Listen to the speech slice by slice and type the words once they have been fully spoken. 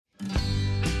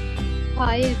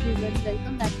Hi everyone,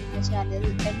 welcome back to the channel,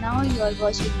 and now you are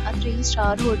watching a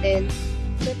 3-star hotel.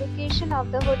 The location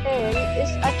of the hotel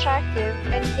is attractive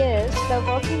and guests love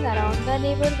walking around the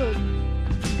neighborhood.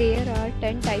 There are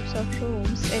 10 types of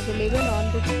rooms available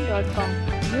on booking.com.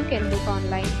 You can book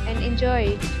online and enjoy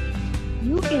it.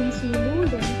 You can see more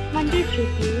than 100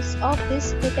 reviews of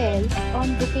this hotel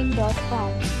on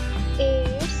booking.com.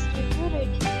 Its review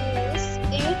rating is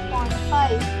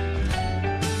 8.5,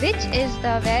 which is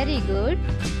the very good.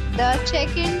 The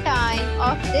check-in time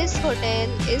of this hotel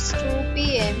is 2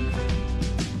 p.m.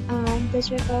 and the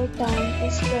checkout time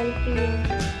is 12 p.m.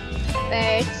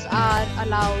 Pets are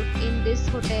allowed in this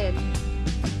hotel.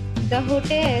 The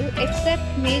hotel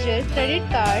accepts major credit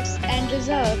cards and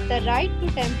reserves the right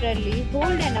to temporarily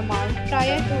hold an amount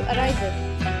prior to arrival.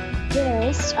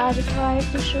 Guests are required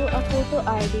to show a photo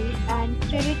ID and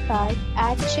credit card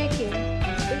at check-in.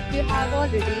 If you have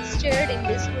already stayed in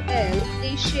this hotel,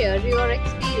 please share your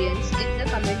experience in the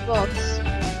comment box.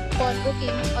 For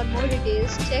booking or more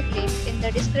details, check link in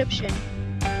the description.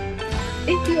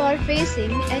 If you are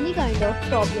facing any kind of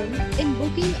problem in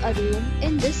booking a room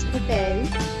in this hotel,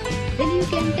 then you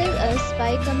can tell us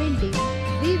by commenting.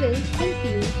 We will help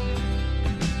you.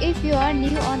 If you are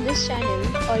new on this channel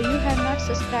or you have not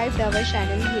subscribed our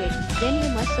channel yet, then you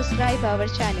must subscribe our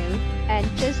channel and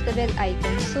press the bell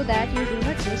icon so that you do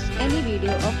not miss any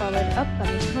video of our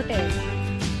upcoming hotel.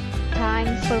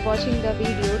 Thanks for watching the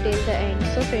video till the end.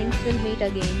 So friends, will meet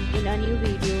again in a new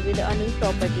video with a new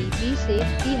property. Be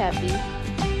safe, be happy.